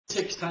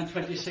6 times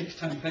 26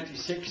 times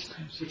 26,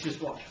 which is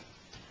what?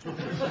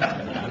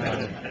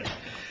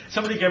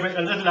 Somebody gave it,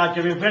 a little lad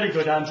gave me a very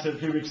good answer a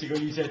few weeks ago.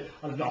 He said,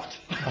 a lot.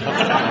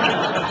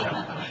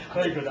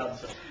 Very good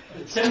answer.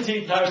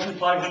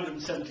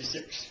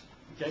 17,576.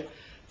 Okay?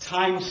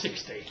 Times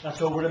 60.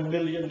 That's over 1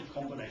 million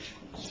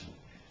combinations.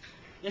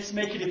 Let's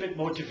make it a bit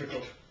more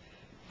difficult.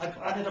 I've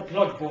added a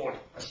plug board,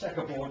 a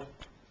stacker board.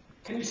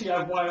 Can you see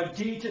I've wired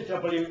D to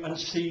W and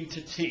C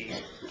to T?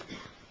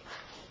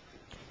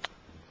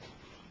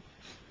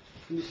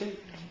 Can you see?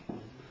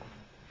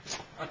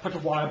 I put a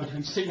wire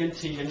between C and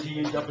T and D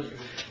and W.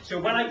 So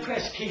when I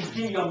press key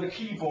D on the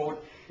keyboard,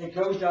 it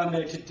goes down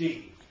there to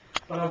D.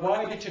 But I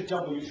wired it to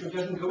W, so it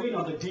doesn't go in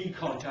on the D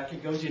contact,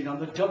 it goes in on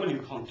the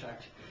W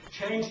contact.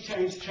 Change,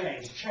 change,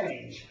 change,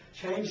 change,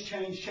 change,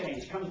 change,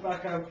 change. Comes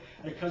back out,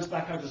 and it comes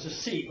back out as a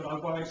C, but I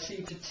wired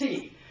C to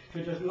T. So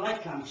it doesn't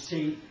like lamp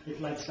C,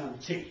 it likes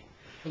lamp T.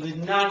 So there's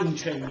 9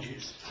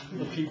 changes on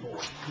the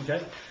keyboard.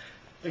 Okay?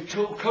 The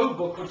code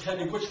book will tell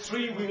you which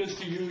 3 wheels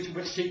to use,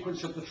 which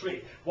sequence of the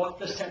 3, what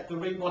the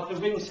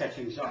ring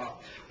settings are,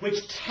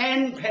 which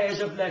 10 pairs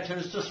of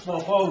letters to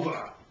swap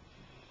over.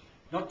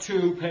 Not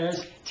 2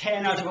 pairs,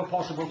 10 out of a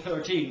possible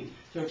 13.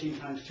 13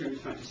 times 2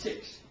 is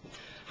 26.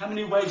 How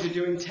many ways of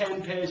doing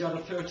 10 pairs out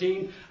of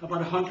 13?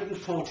 About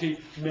 140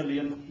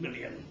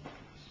 million.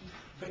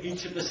 For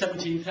each of the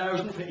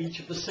 17,000, for each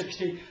of the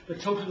 60, the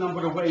total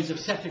number of ways of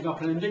setting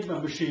up an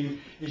Enigma machine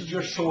is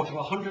just short of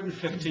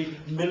 150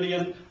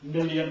 million.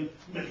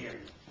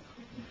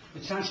 The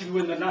chance of you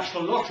win the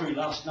National Lottery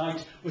last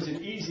night was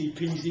an easy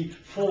peasy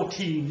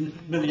 14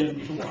 million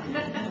to 1.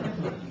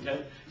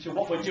 Okay? So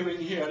what we're doing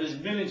here is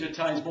millions of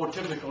times more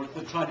difficult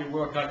than trying to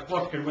work out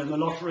what can win the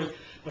lottery,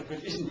 but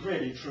it isn't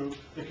really true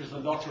because the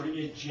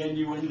lottery is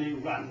genuinely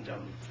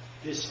random.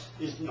 This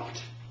is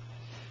not.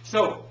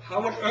 So,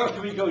 how on earth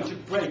are we going to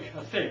break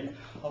a thing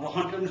of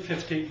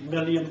 150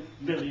 million?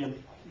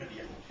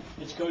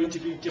 It's going to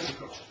be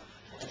difficult.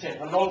 Okay,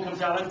 along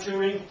comes Alan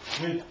Turing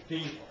with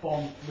the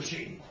Bombe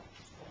machine.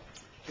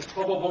 The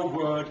probable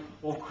word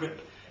or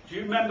crypt. Do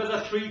you remember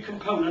the 3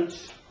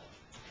 components?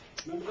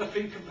 Remember the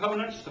 3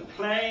 components? The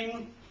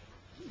plain,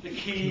 the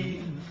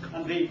key,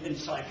 and the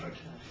enciphered.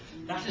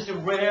 That is a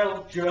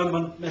real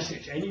German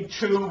message. Any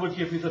 2 will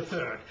give you the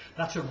 3rd.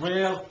 That's a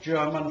real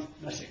German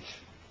message.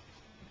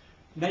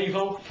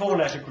 Naval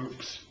 4-letter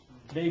groups.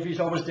 Navy is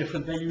always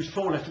different. They use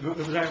 4-letter groups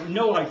because I have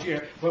no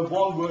idea where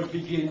one word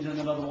begins and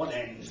another one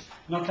ends.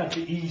 Not like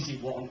the easy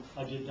one.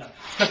 I did that.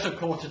 Because of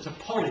course it's a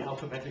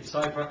polyalphabetic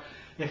cipher.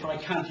 If I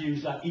can't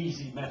use that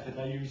easy method,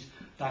 I use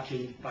back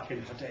in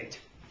for date.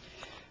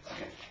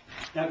 Okay.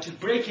 Now to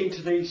break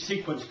into the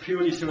sequence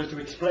purely so as to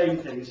explain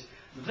things,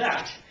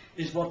 that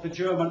is what the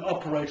German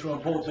operator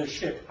on board the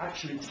ship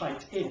actually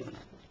typed in.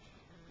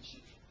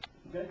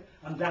 Okay?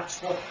 And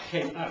that's what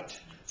came out.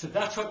 So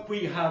that's what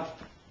we have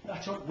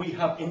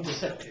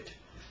intercepted.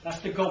 That's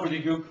the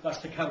gobbledygook, that's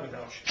the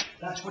counterdosh.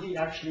 That's what he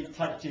actually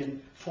typed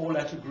in,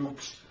 4-letter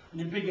groups,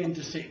 and you begin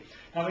to see.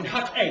 Now in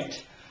Hut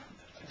 8,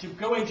 to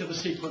go into the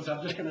sequence,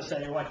 I'm just going to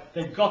say, right,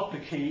 they've got the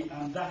key,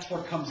 and that's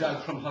what comes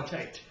out from Hut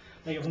 8.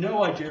 They have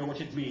no idea what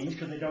it means,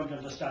 because they don't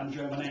understand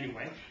German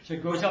anyway, so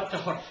it goes up to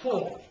Hut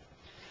 4.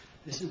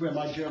 This is where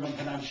my German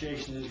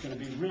pronunciation is going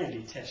to be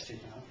really tested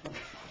now.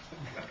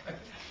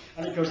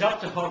 And it goes up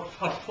to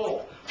Hut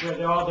 4, where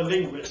there are the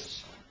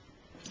linguists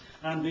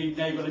and the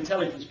naval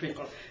intelligence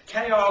people.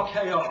 KR,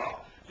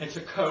 it's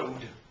a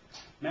code.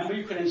 Remember,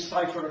 you can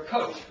encipher a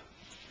code.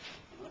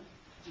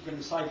 You can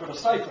encipher a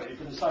cipher. You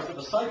can encipher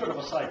the cipher of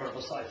a cipher of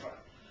a cipher.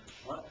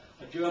 Right?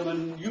 A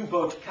German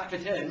U-boat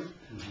captain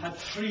had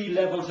 3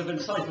 levels of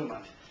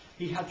encipherment.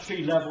 He had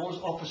 3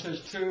 levels,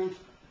 officers 2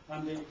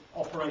 and the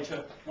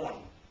operator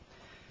 1.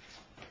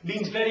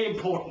 Means very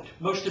important,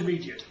 most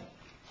immediate.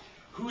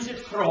 Who's it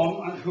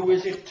from and who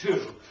is it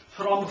to?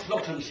 From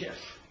Flottenschiff,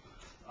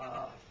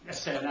 let's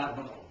say an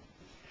admiral.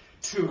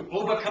 To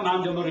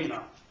Oberkommando Marine,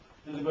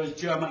 in other words,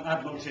 German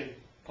Admiralty,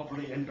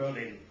 probably in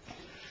Berlin.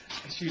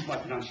 Excuse my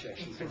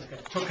pronunciation.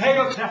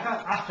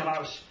 Torpedotreffer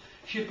Achterhaus.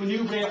 Schiff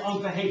Manöver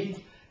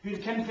unverhältnismäßig.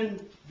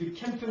 Wir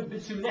kämpfen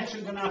bis zum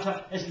letzten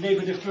Granate, es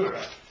lebe der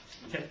Führer.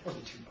 Okay,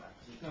 wasn't too bad.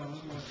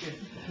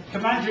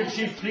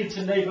 Commander-in-Chief Fleets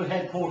and Naval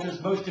Headquarters,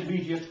 most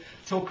immediate,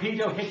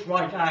 torpedo hit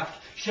right aft,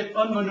 ship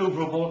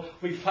unmaneuverable,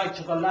 we fight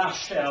to the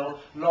last shell,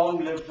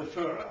 long live the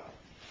Führer.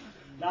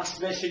 Last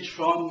message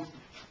from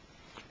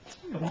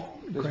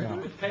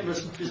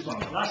famous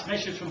Bismarck. Last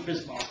message from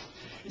Bismarck.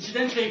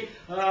 Incidentally,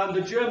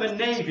 the German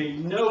Navy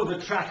know the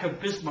track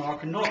of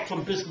Bismarck, not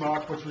from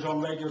Bismarck, which was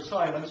on radio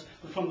silence,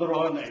 but from the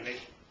Royal Navy.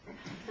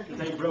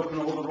 They've broken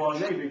all the Royal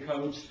Navy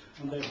codes,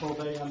 and therefore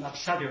they are not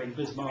shadowing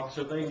Bismarck,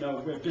 so they know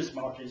where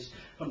Bismarck is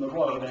from the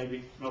Royal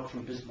Navy, not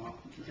from Bismarck.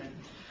 Okay.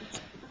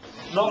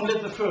 Long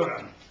live the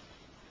Führer.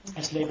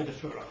 Es lebe der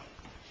Führer.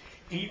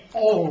 He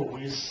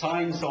always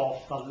signs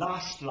off the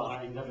last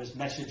line of his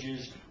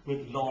messages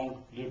with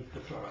long live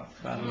the Führer.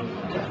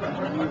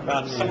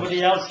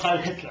 Somebody else Heil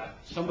Hitler.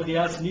 Somebody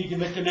else Nieder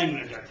mit den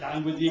Engländer,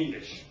 down with the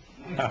English.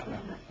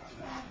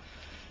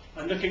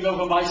 I'm looking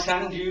over my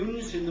sand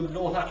dunes in the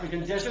North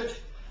African desert.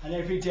 And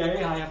every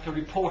day I have to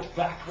report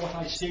back what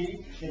I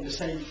see in the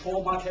same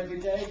format every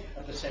day,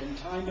 at the same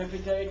time every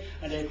day,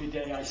 and every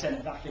day I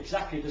send back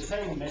exactly the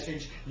same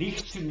message,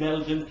 nichts zu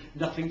melden,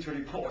 nothing to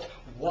report.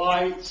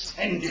 Why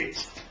send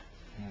it?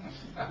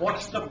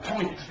 What's the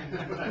point?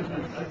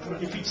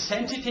 If he'd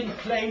sent it in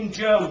plain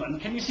German,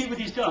 can you see what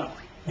he's done?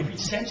 If he'd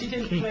sent it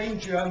in plain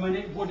German,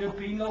 it would have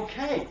been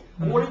okay.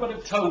 All he would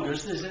have told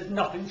us is there's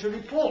nothing to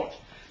report.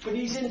 But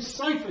he's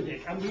enciphered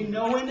it, and we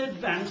know in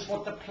advance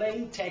what the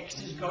plain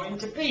text is going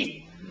to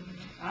be.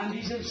 And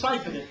he's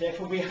enciphered it.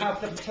 Therefore, we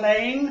have the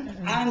plain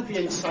and the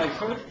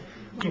enciphered.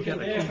 We can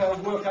therefore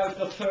work out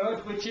the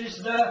third, which is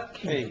the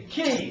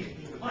key.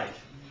 Right.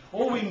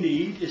 All we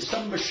need is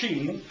some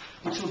machine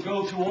which will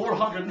go through all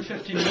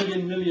 150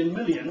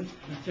 million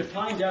to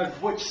find out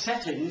which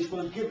settings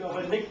will give of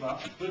Enigma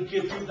will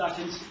give you that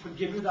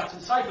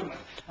encipherment.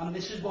 And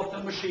this is what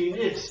the machine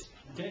is.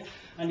 Okay?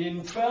 And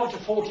in 12 to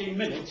 14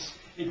 minutes,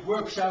 it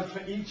works out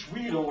for each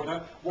wheel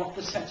order what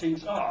the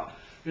settings are.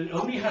 It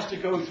only has to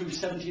go through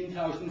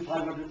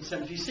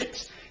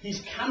 17,576.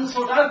 He's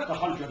cancelled out the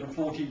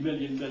 140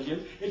 million.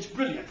 It's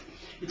brilliant.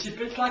 It's a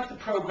bit like the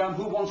program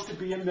Who Wants to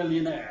Be a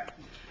Millionaire.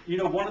 You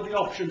know, one of the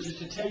options is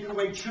to take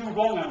away 2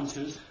 wrong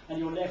answers, and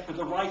you're left with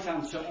a right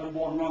answer and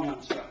 1 wrong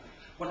answer.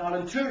 What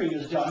Alan Turing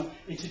has done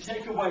is to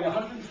take away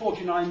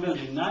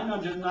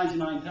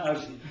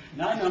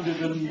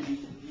 149,999,990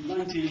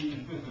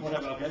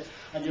 whatever, okay,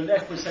 and you're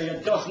left with, say,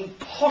 a dozen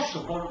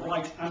possible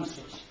right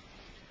answers.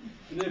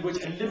 In other words,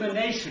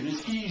 elimination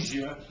is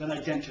easier than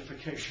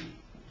identification.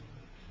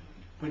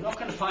 We're not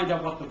going to find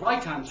out what the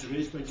right answer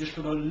is, we're just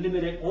going to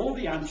eliminate all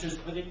the answers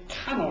that it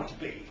cannot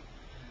be.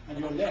 And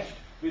you're left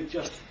with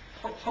just,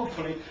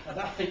 hopefully,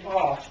 that's the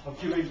art of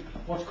doing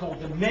what's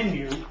called the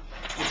menu,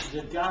 which is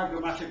a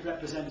diagrammatic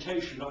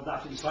representation of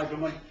that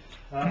encipherment,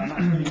 and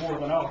that's really more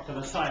of an art than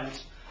a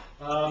science,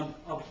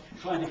 of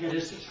trying to get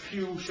as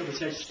few, shall we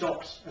say,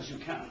 stops as you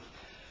can.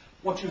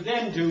 What you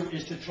then do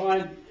is to try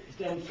and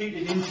then feed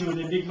it into an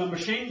Enigma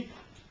machine,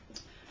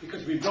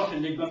 because we've got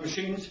Enigma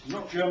machines,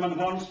 not German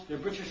ones, they're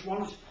British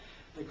ones.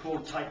 They're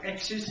called Type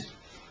X's.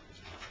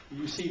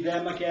 You see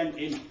them again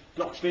in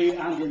Bletchley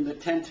and in the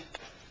tent.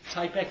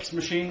 Type X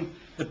machine,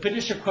 the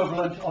British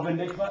equivalent of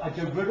Enigma, a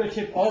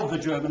derivative of the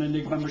German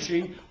Enigma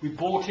machine. We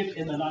bought it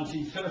in the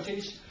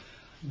 1930s,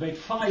 made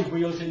 5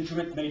 wheels into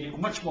it, made it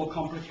much more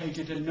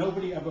complicated, and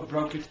nobody ever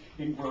broke it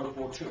in World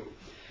War II.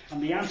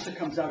 And the answer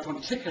comes out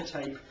on ticker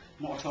tape,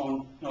 not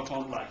on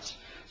lights.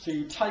 So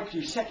you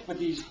set with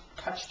these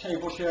patch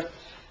tables here,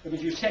 and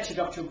if you set it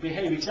up to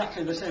behave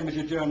exactly the same as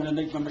your German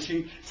Enigma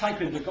machine, type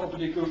in the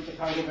gobbledygook, the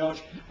powder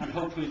and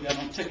hopefully then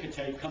on ticker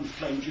tape comes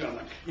plain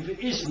German. If it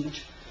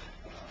isn't,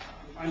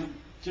 I'm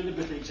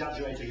deliberately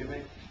exaggerating a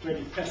bit,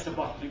 really press the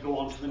button and go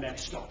on to the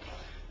next stop.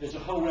 There's a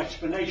whole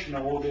explanation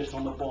of all this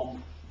on the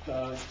Bombe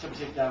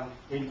subject down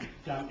in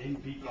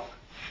B block.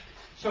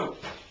 So,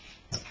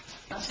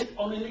 that's it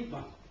on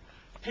Enigma.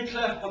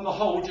 Hitler, on the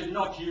whole, did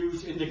not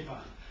use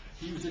Enigma.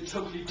 He used a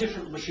totally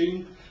different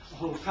machine, a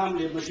whole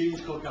family of machines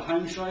called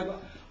Geheimschreiber,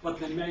 but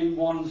the main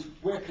ones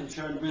we're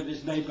concerned with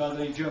is made by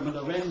the German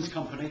Lorenz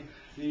company,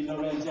 the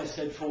Lorenz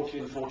SZ40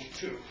 and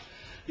 42.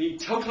 The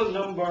total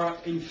number,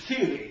 in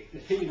theory,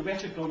 the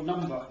theoretical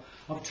number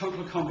of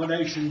total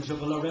combinations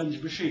of a Lorenz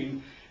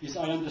machine is,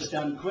 I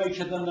understand,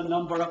 greater than the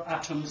number of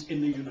atoms in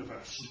the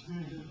universe.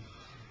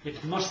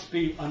 It must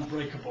be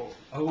unbreakable.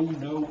 Oh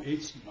no,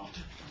 it's not.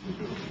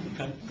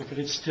 Okay? Because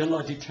it's still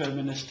a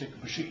deterministic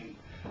machine.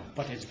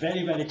 But it's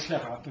very, very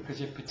clever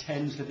because it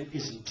pretends that it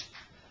isn't.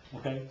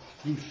 Okay?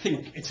 You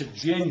think it's a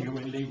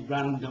genuinely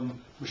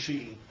random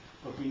machine,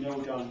 but we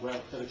know darn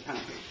well that it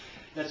can't be.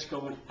 Let's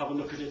go and have a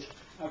look at it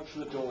out to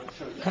the door.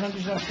 Can I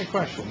just ask a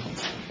question?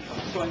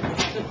 Sorry,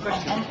 the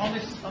question. On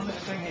this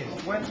thing here,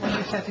 when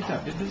they set it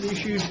up, did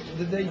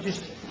they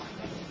just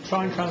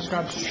try and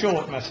transcribe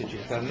short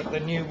messages then? The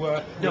new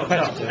No,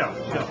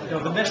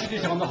 the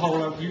messages on the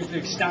whole are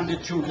usually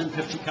standard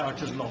 250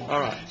 characters long. All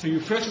right. So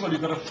first of all,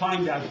 you've got to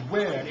find out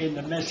where in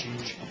the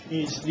message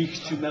is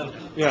nichts zu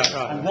melden. Yeah,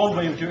 right. And one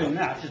way of doing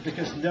that is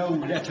because no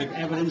letter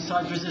ever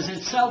enciphers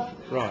itself.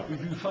 Right.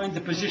 If you find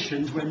the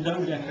positions where no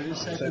letter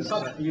is set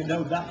inside, you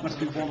know that must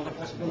be one of the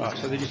possibilities. Right,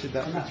 so they just did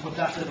that. And that's what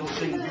that little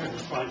thing here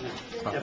is trying to